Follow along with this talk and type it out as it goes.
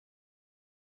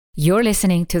You're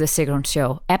listening to The Sigrun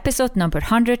Show, episode number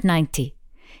 190.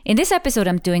 In this episode,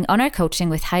 I'm doing on-air coaching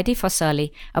with Heidi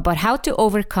Fossali about how to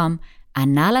overcome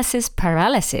analysis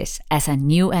paralysis as a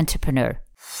new entrepreneur.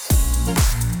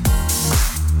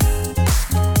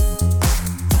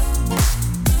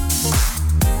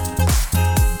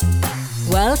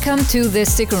 Welcome to The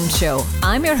Sigrun Show.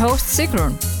 I'm your host,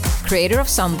 Sigrun, creator of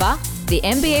Samba, the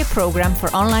MBA program for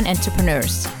online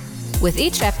entrepreneurs. With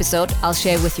each episode, I'll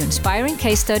share with you inspiring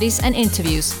case studies and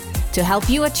interviews to help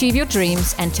you achieve your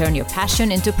dreams and turn your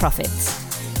passion into profits.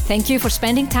 Thank you for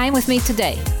spending time with me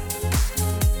today.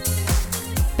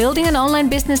 Building an online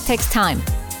business takes time.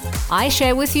 I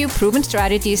share with you proven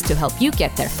strategies to help you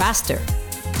get there faster.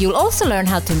 You'll also learn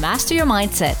how to master your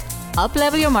mindset,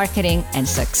 up-level your marketing, and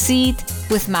succeed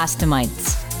with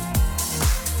masterminds.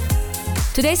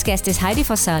 Today's guest is Heidi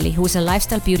Fossali, who is a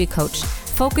lifestyle beauty coach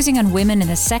focusing on women in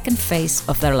the second phase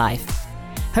of their life.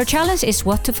 Her challenge is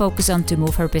what to focus on to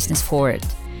move her business forward.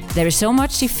 There is so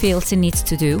much she feels she needs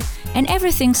to do, and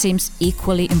everything seems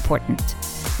equally important.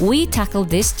 We tackle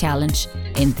this challenge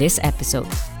in this episode.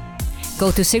 Go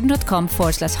to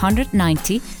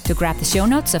sigrun.com/190 to grab the show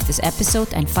notes of this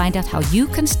episode and find out how you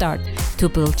can start to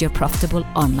build your profitable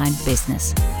online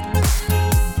business.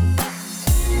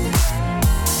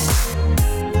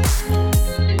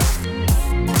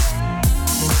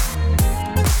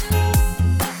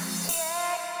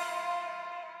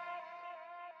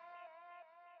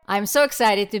 I'm so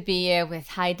excited to be here with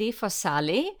Heidi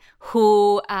Fossali,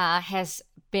 who has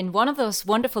been one of those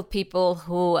wonderful people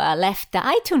who left the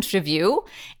iTunes review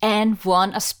and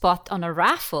won a spot on a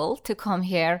raffle to come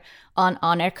here on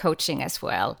on-air coaching as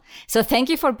well. So thank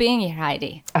you for being here,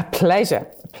 Heidi. A pleasure.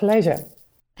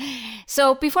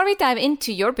 So before we dive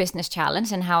into your business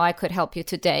challenge and how I could help you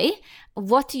today,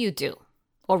 what do you do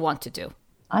or want to do?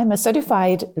 I'm a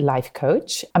certified life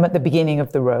coach. I'm at the beginning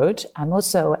of the road. I'm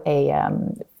also a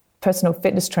personal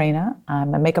fitness trainer.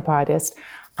 I'm a makeup artist,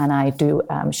 and I do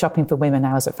shopping for women.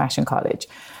 I was at Fashion College.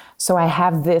 So I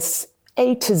have this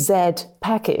A to Z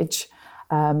package,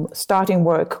 starting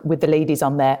work with the ladies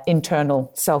on their internal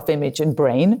self-image and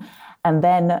brain, and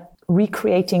then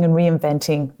recreating and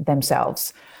reinventing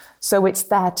themselves. So it's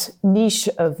that niche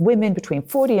of women between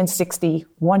 40 and 60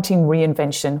 wanting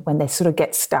reinvention when they sort of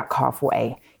get stuck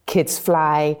halfway. Kids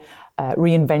fly,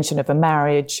 reinvention of a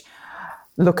marriage.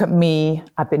 Look at me,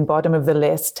 I've been bottom of the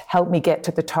list, help me get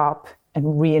to the top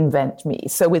and reinvent me.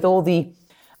 So with all the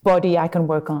body I can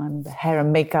work on, the hair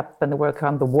and makeup and the work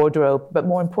on the wardrobe, but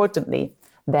more importantly,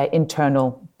 their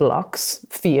internal blocks,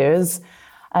 fears,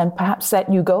 and perhaps set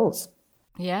new goals.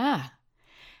 Yeah.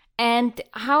 And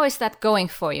how is that going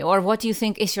for you? Or what do you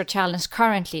think is your challenge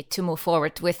currently to move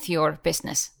forward with your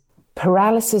business?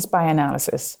 Paralysis by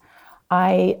analysis.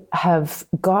 I have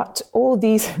got all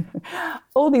these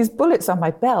bullets on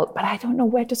my belt, but I don't know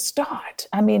where to start.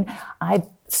 I mean, I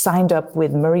signed up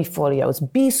with Marie Forleo's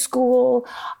B School.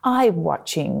 I'm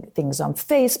watching things on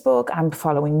Facebook. I'm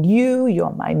following you.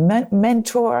 You're my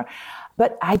mentor.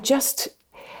 But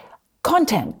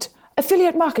content,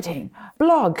 affiliate marketing,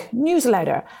 blog,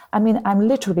 newsletter. I mean, I'm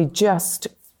literally just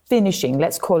finishing,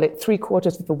 let's call it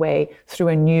 3/4 of the way through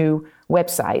a new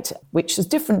website, which is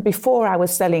different. Before I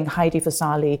was selling Heidi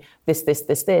Fossali,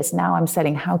 this. Now I'm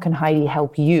selling how can Heidi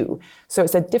help you? So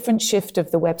it's a different shift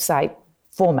of the website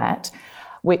format,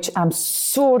 which I'm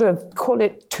sort of, call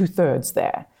it 2/3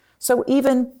 there. So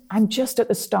even I'm just at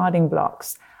the starting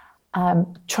blocks,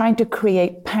 trying to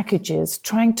create packages,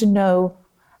 trying to know,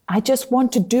 I just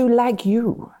want to do like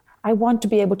you. I want to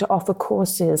be able to offer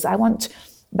courses. I want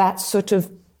that sort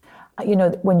of,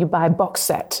 when you buy a box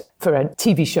set for a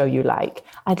TV show you like,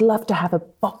 I'd love to have a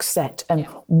box set. And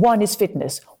one is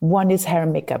fitness, one is hair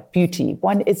and makeup, beauty,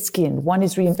 one is skin, one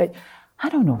is reinvent. I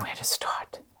don't know where to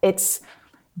start. It's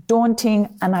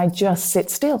daunting, and I just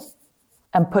sit still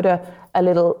and put a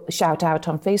little shout out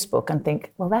on Facebook and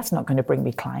think, well, that's not going to bring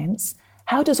me clients.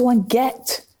 How does one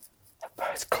get the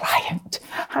first client?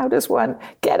 How does one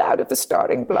get out of the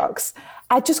starting blocks?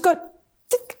 I just got...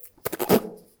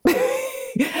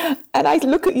 And I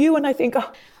look at you and I think,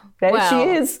 oh, there she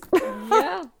is.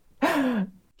 Yeah.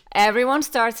 Everyone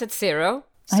starts at zero.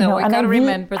 So we got to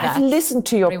remember that. I've listened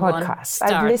to your podcast.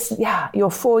 I've listened,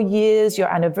 your 4 years, your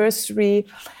anniversary,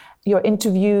 your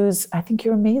interviews. I think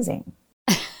you're amazing.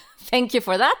 Thank you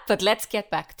for that. But let's get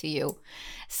back to you.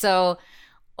 So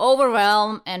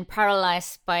overwhelmed and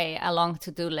paralyzed by a long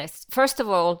to-do list. First of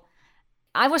all,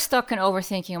 I was stuck in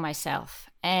overthinking myself.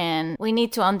 And we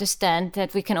need to understand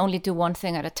that we can only do one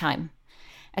thing at a time.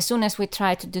 As soon as we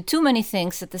try to do too many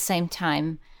things at the same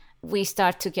time, we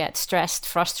start to get stressed,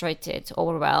 frustrated,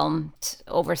 overwhelmed,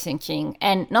 overthinking,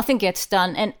 and nothing gets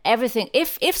done. And everything,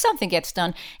 if something gets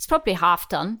done, it's probably half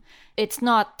done. It's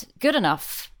not good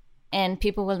enough, and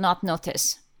people will not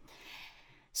notice.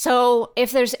 So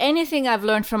if there's anything I've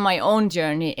learned from my own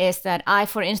journey is that I,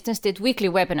 for instance, did weekly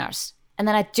webinars, and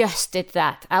then I just did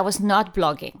that. I was not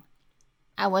blogging.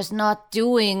 I was not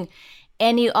doing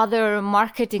any other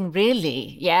marketing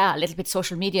really. Yeah, a little bit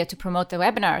social media to promote the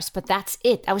webinars, but that's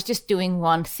it. I was just doing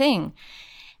one thing.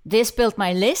 This built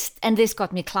my list and this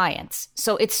got me clients.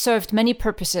 So it served many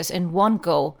purposes in one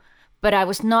go, but I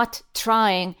was not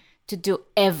trying to do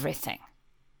everything.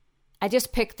 I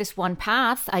just picked this one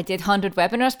path. I did 100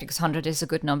 webinars because 100 is a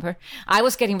good number. I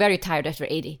was getting very tired after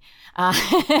 80.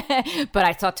 But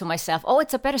I thought to myself, oh,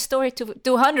 it's a better story to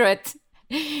do 100.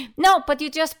 No, but you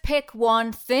just pick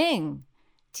one thing.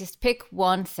 Just pick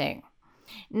one thing.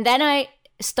 And then I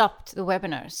stopped the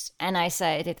webinars and I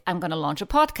said, I'm going to launch a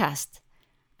podcast.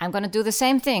 I'm going to do the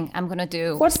same thing. I'm going to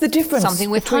do What's the difference something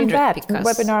with between 100 that because,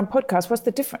 webinar and podcast? What's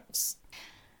the difference?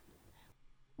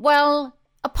 Well,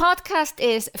 a podcast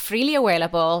is freely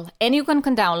available. Anyone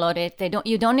can download it.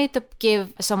 You don't need to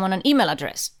give someone an email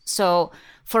address. So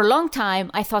for a long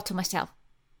time, I thought to myself,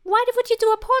 why would you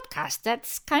do a podcast?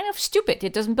 That's kind of stupid.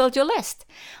 It doesn't build your list.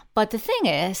 But the thing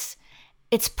is,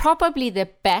 it's probably the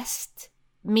best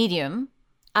medium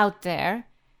out there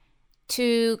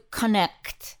to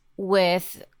connect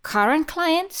with current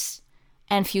clients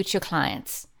and future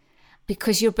clients,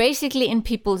 because you're basically in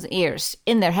people's ears,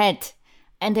 in their head,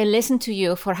 and they listen to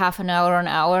you for half an hour or an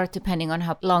hour, depending on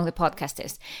how long the podcast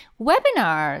is.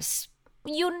 Webinars,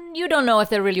 you don't know if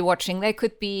they're really watching. They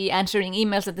could be answering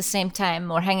emails at the same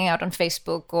time or hanging out on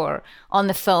Facebook or on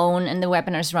the phone and the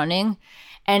webinar's running.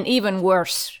 And even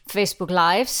worse, Facebook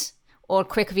Lives or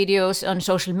quick videos on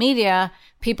social media,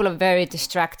 people are very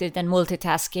distracted and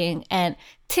multitasking. And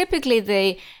typically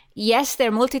they're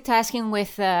multitasking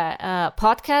with a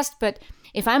podcast, but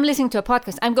if I'm listening to a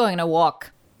podcast, I'm going on a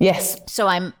walk. Yes. So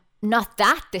I'm not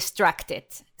that distracted.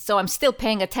 So I'm still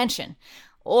paying attention.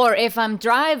 Or if I'm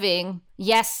driving,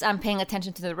 yes, I'm paying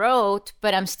attention to the road,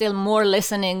 but I'm still more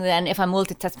listening than if I'm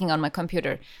multitasking on my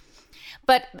computer.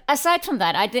 But aside from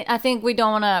that, I think we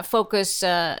don't want to focus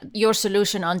your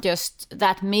solution on just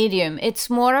that medium. It's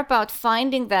more about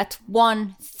finding that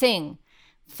one thing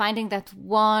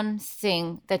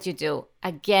that you do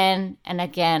again and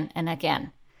again and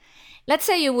again. Let's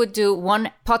say you would do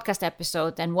one podcast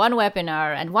episode and one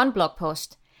webinar and one blog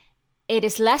post. It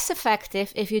is less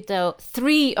effective if you do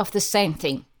 3 of the same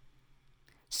thing.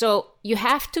 So you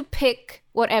have to pick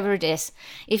whatever it is.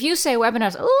 If you say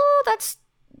webinars, oh, that's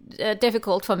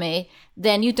difficult for me,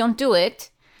 then you don't do it.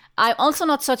 I'm also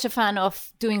not such a fan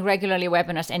of doing regularly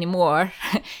webinars anymore.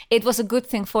 It was a good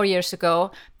thing 4 years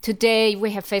ago. Today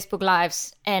we have Facebook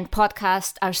Lives and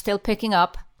podcasts are still picking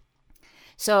up.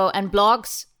 And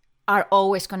blogs are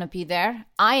always going to be there.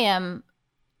 I am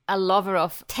a lover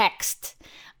of text.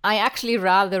 I actually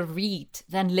rather read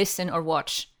than listen or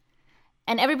watch.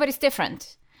 And everybody's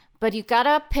different. But you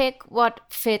gotta pick what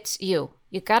fits you.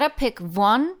 You gotta pick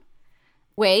one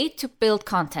way to build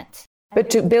content. But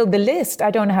to build the list,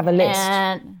 I don't have a list.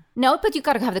 No, but you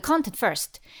gotta have the content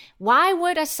first. Why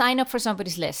would I sign up for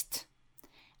somebody's list?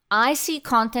 I see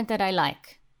content that I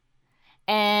like.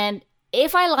 And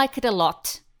if I like it a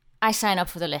lot, I sign up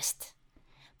for the list.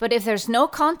 But if there's no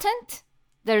content,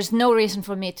 there's no reason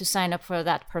for me to sign up for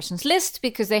that person's list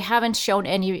because they haven't shown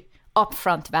any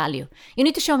upfront value. You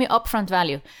need to show me upfront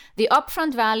value. The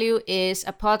upfront value is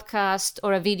a podcast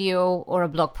or a video or a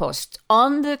blog post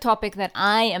on the topic that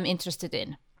I am interested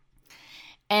in.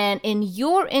 And in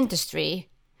your industry,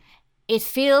 it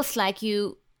feels like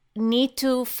you need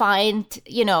to find,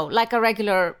 like a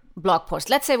regular blog post.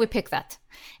 Let's say we pick that.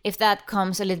 If that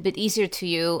comes a little bit easier to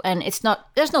you and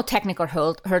there's no technical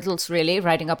hurdles really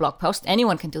writing a blog post.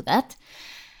 Anyone can do that.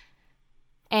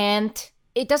 And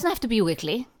it doesn't have to be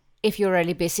weekly if you're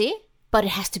really busy, but it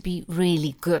has to be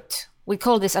really good. We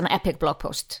call this an epic blog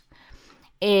post.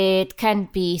 It can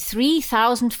be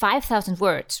 3,000, 5,000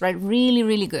 words, right? Really,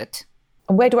 really good.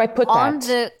 And where do I put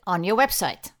that? On your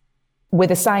website.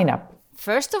 With a sign up?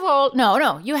 First of all,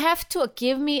 no. You have to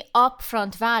give me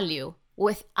upfront value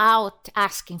without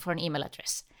asking for an email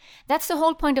address. That's the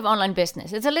whole point of online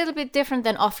business. It's a little bit different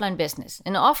than offline business.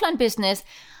 In offline business,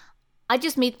 I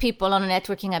just meet people on a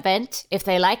networking event. If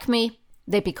they like me,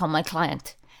 they become my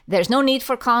client. There's no need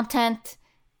for content.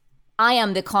 I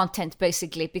am the content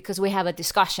basically because we have a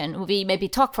discussion. We maybe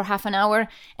talk for half an hour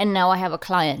and now I have a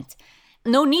client.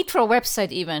 No need for a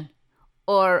website even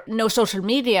or no social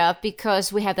media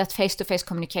because we have that face-to-face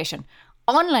communication.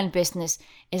 Online business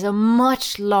is a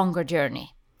much longer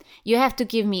journey. You have to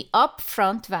give me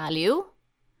upfront value,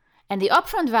 and the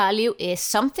upfront value is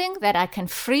something that I can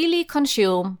freely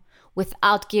consume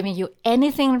without giving you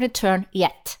anything in return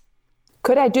yet.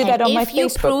 Could I do that on my Facebook page?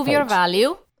 If you prove your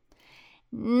value,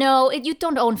 no, you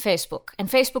don't own Facebook. And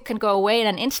Facebook can go away in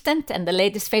an instant. And the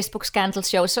latest Facebook scandal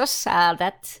shows us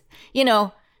that,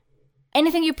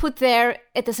 anything you put there,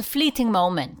 it is a fleeting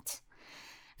moment.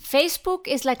 Facebook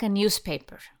is like a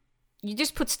newspaper. You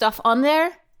just put stuff on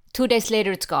there, 2 days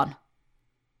later it's gone.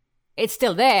 It's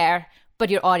still there, but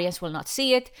your audience will not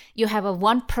see it. You have a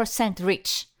 1%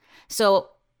 reach. So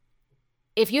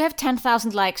if you have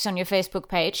 10,000 likes on your Facebook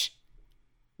page,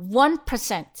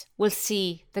 1% will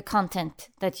see the content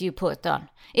that you put on.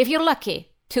 If you're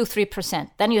lucky, 2-3%,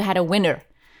 then you had a winner.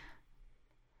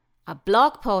 A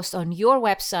blog post on your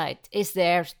website is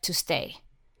there to stay.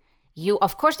 You,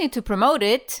 of course, need to promote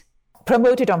it.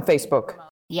 Promote it on Facebook.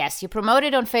 Yes, you promote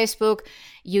it on Facebook.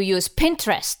 You use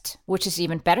Pinterest, which is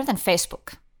even better than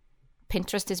Facebook.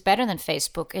 Pinterest is better than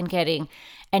Facebook in getting,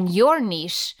 and your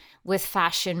niche with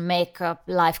fashion, makeup,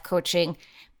 life coaching,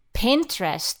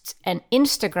 Pinterest and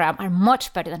Instagram are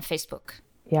much better than Facebook.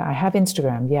 Yeah, I have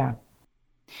Instagram, yeah.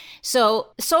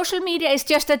 So social media is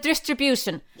just a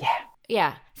distribution.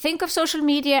 Yeah. Think of social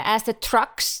media as the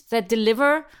trucks that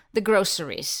deliver the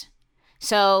groceries.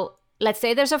 So let's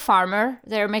say there's a farmer,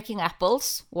 they're making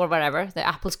apples or whatever. The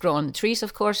apples grow on the trees,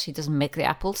 of course. He doesn't make the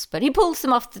apples, but he pulls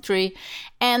them off the tree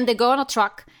and they go on a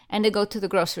truck and they go to the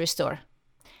grocery store.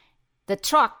 The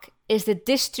truck is the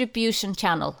distribution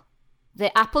channel.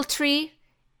 The apple tree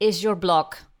is your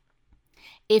blog.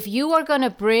 If you are going to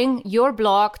bring your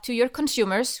blog to your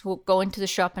consumers who go into the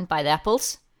shop and buy the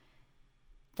apples,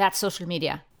 that's social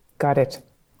media. Got it.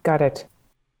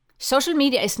 Social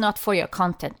media is not for your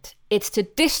content. It's to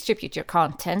distribute your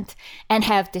content and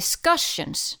have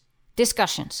discussions.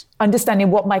 Understanding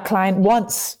what my client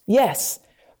wants. Yes.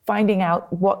 Finding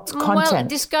out what content. Well,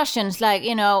 discussions like,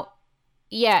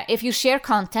 if you share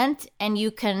content and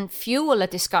you can fuel a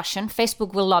discussion,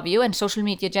 Facebook will love you, and social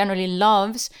media generally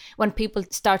loves when people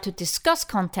start to discuss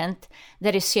content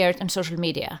that is shared on social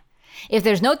media. If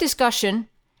there's no discussion,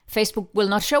 Facebook will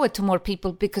not show it to more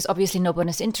people because obviously no one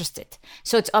is interested.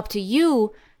 So it's up to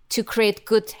you to create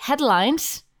good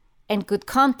headlines and good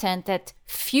content that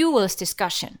fuels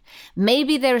discussion.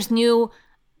 Maybe there's new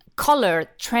color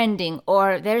trending,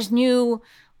 or there's new,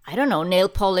 nail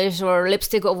polish or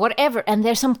lipstick or whatever, and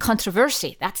there's some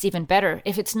controversy. That's even better.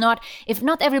 If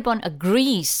not everyone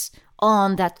agrees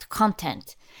on that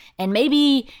content, and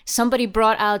maybe somebody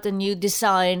brought out a new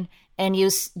design and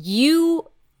you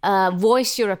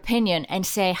voice your opinion and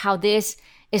say how this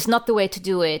is not the way to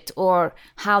do it, or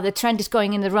how the trend is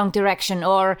going in the wrong direction,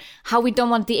 or how we don't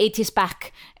want the 80s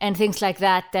back and things like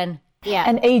that, then yeah.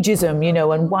 And ageism,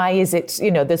 and why is it,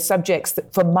 the subjects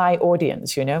for my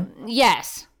audience,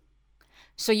 Yes.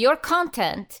 So your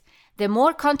content, the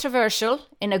more controversial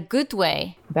in a good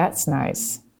way. That's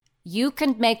nice. You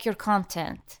can make your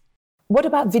content. What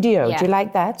about video? Yeah. Do you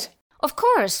like that? Of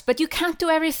course, but you can't do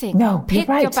everything. No, Pick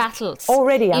you're right. your battles.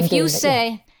 Already I'm if doing you it,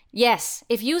 say, yes,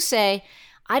 if you say,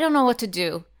 I don't know what to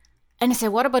do, and I say,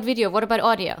 what about video? What about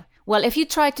audio? Well, if you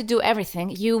try to do everything,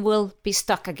 you will be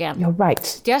stuck again. You're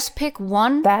right. Just pick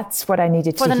one. That's what I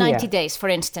needed to hear. For the 90 days, for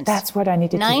instance. That's what I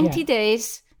needed to hear. 90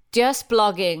 days, just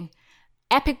blogging.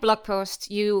 Epic blog post.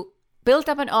 You build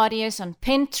up an audience on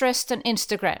Pinterest and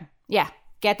Instagram. Yeah.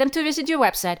 Get them to visit your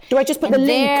website. Do I just put the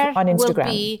link on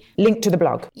Instagram? Link to the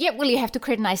blog? Yeah, well, you have to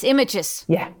create nice images.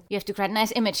 Yeah. You have to create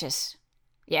nice images.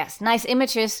 Yes, nice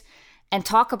images, and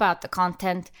talk about the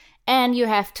content. And you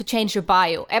have to change your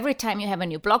bio. Every time you have a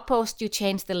new blog post, you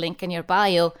change the link in your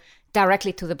bio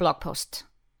directly to the blog post.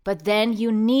 But then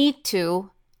you need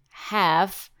to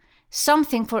have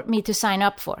something for me to sign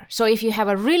up for. So if you have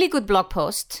a really good blog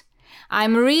post,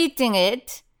 I'm reading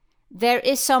it, there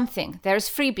is something, there's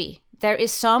freebie. There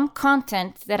is some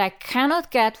content that I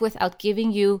cannot get without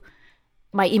giving you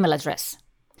my email address.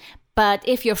 But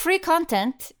if your free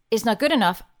content is not good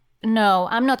enough, no,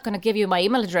 I'm not going to give you my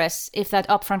email address if that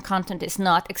upfront content is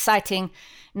not exciting,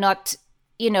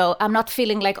 I'm not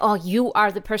feeling like, oh, you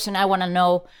are the person I want to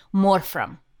know more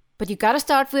from. But you got to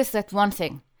start with that one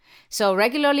thing. So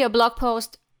regularly a blog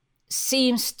post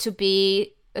seems to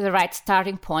be the right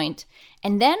starting point.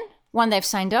 And then when they've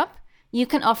signed up, you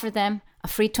can offer them a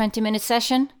free 20-minute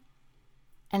session,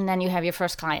 and then you have your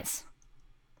first clients.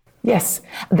 Yes.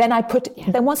 Then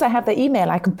then once I have the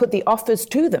email, I can put the offers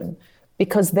to them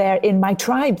because they're in my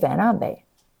tribe then, aren't they?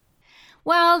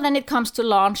 Well, then it comes to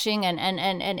launching,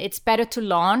 and it's better to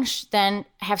launch than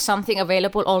have something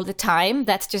available all the time.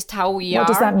 That's just how we are. What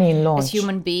does that mean, launch? As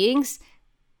human beings?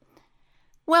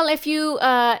 Well, if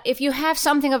you have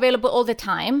something available all the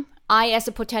time, I, as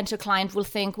a potential client, will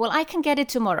think, well, I can get it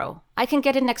tomorrow. I can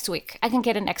get it next week. I can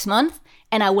get it next month,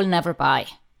 and I will never buy.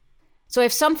 So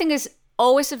if something is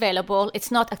always available,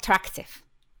 it's not attractive.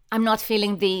 I'm not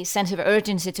feeling the sense of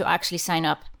urgency to actually sign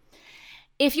up.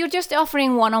 If you're just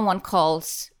offering one-on-one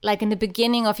calls, like in the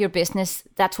beginning of your business,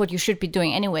 that's what you should be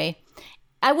doing anyway.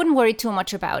 I wouldn't worry too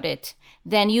much about it.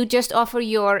 Then you just offer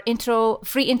your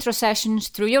free intro sessions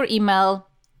through your email.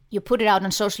 You put it out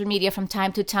on social media from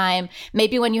time to time.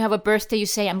 Maybe when you have a birthday, you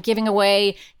say, I'm giving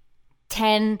away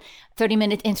 10,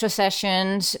 30-minute intro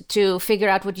sessions to figure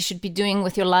out what you should be doing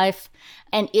with your life.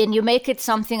 And you make it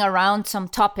something around some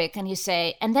topic, and you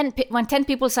say, and then when 10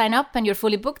 people sign up and you're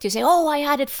fully booked, you say, oh, I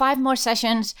added 5 more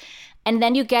sessions. And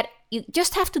then you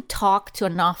just have to talk to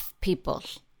enough people.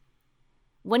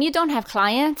 When you don't have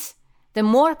clients, the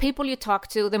more people you talk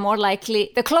to,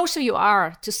 the closer you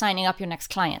are to signing up your next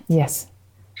client. Yes.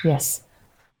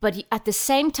 But at the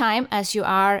same time as you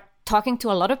are talking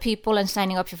to a lot of people and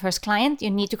signing up your first client, you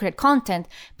need to create content,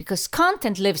 because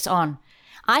content lives on.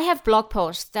 I have blog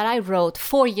posts that I wrote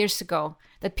 4 years ago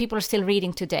that people are still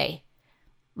reading today.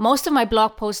 Most of my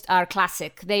blog posts are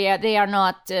classic. They are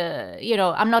not,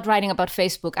 I'm not writing about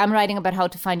Facebook. I'm writing about how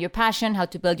to find your passion, how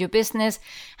to build your business,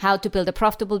 how to build a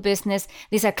profitable business.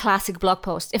 These are classic blog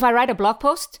posts. If I write a blog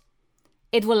post,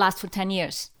 it will last for 10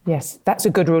 years. Yes, that's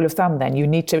a good rule of thumb then. You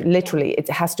need to it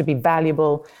has to be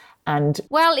valuable. And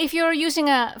well, if you're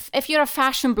a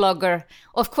fashion blogger,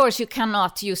 of course you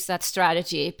cannot use that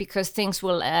strategy, because things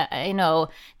will,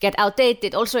 get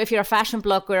outdated. Also, if you're a fashion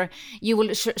blogger, you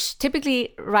will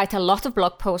typically write a lot of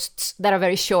blog posts that are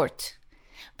very short.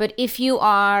 But if you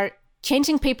are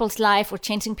changing people's life or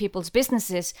changing people's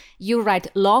businesses, you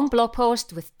write long blog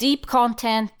posts with deep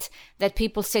content that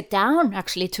people sit down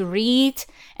actually to read,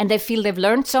 and they feel they've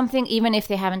learned something, even if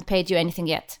they haven't paid you anything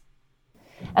yet.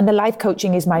 And the life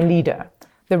coaching is my leader.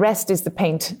 The rest is the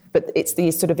paint, but it's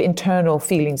these sort of internal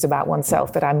feelings about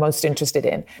oneself that I'm most interested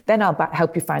in. Then I'll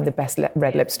help you find the best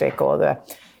red lipstick, or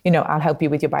I'll help you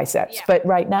with your biceps. Yeah. But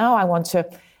right now I want to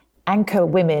anchor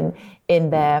women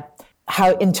in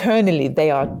how internally they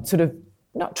are sort of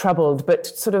not troubled, but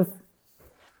sort of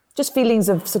just feelings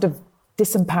of sort of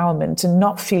disempowerment and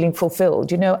not feeling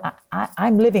fulfilled.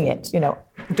 I'm living it,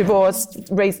 divorced,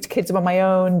 raised kids on my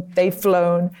own, they've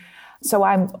flown. So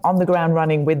I'm on the ground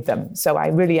running with them. So I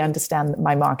really understand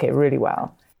my market really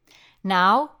well.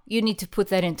 Now you need to put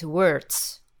that into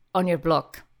words on your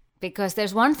blog, because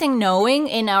there's one thing knowing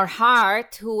in our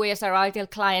heart who is our ideal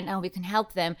client and we can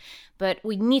help them, but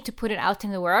we need to put it out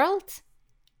in the world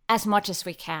as much as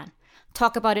we can.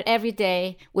 Talk about it every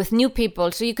day with new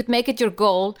people. So you could make it your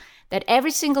goal that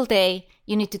every single day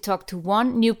you need to talk to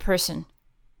one new person,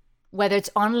 whether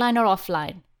it's online or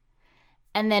offline.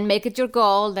 And then make it your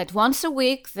goal that once a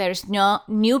week, there's no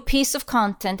new piece of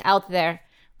content out there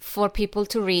for people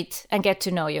to read and get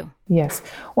to know you. Yes.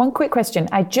 One quick question.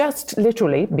 I just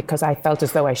literally, because I felt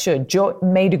as though I should,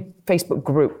 made a Facebook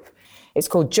group. It's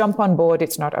called Jump on Board,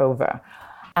 It's Not Over.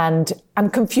 And I'm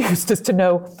confused as to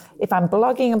know if I'm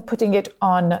blogging and putting it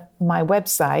on my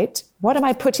website, what am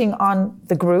I putting on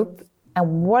the group?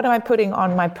 And what am I putting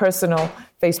on my personal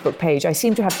Facebook page? I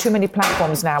seem to have too many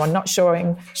platforms now and not sure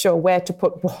where to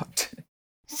put what.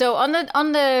 So on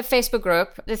the Facebook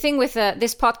group, the thing with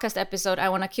this podcast episode, I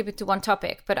want to keep it to one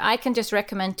topic, but I can just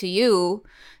recommend to you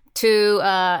to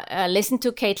listen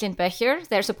to Caitlin Becher.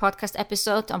 There's a podcast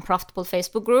episode on profitable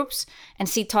Facebook groups, and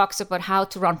she talks about how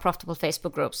to run profitable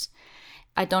Facebook groups.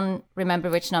 I don't remember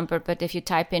which number, but if you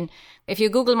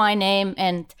Google my name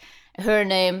and her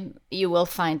name, you will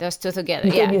find us two together.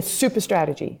 You gave me a super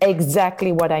strategy.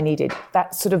 Exactly what I needed.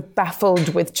 That sort of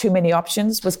baffled with too many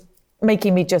options was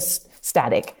making me just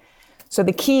static. So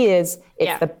the key is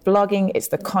the blogging, it's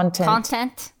the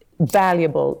content.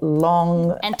 Valuable,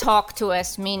 long. And talk to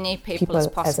as many people as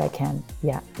possible. As I can.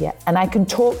 Yeah. And I can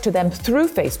talk to them through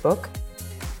Facebook,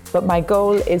 but my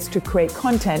goal is to create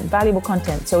content, valuable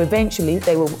content. So eventually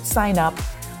they will sign up,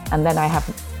 and then I have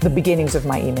the beginnings of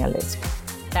my email list.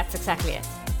 That's exactly it.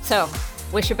 So,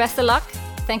 wish you best of luck.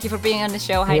 Thank you for being on the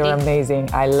show, Heidi. You're amazing.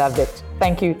 I loved it.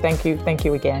 Thank you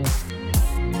again.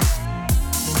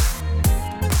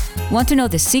 Want to know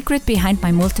the secret behind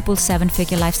my multiple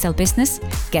 7-figure lifestyle business?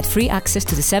 Get free access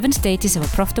to the 7 stages of a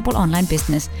profitable online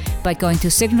business by going to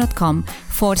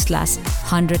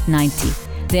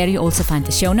sigrun.com/190. There you also find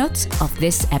the show notes of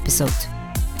this episode.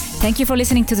 Thank you for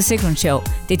listening to The Sigrun Show.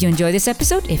 Did you enjoy this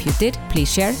episode? If you did,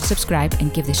 please share, subscribe,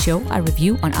 and give the show a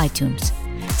review on iTunes.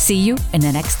 See you in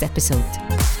the next episode.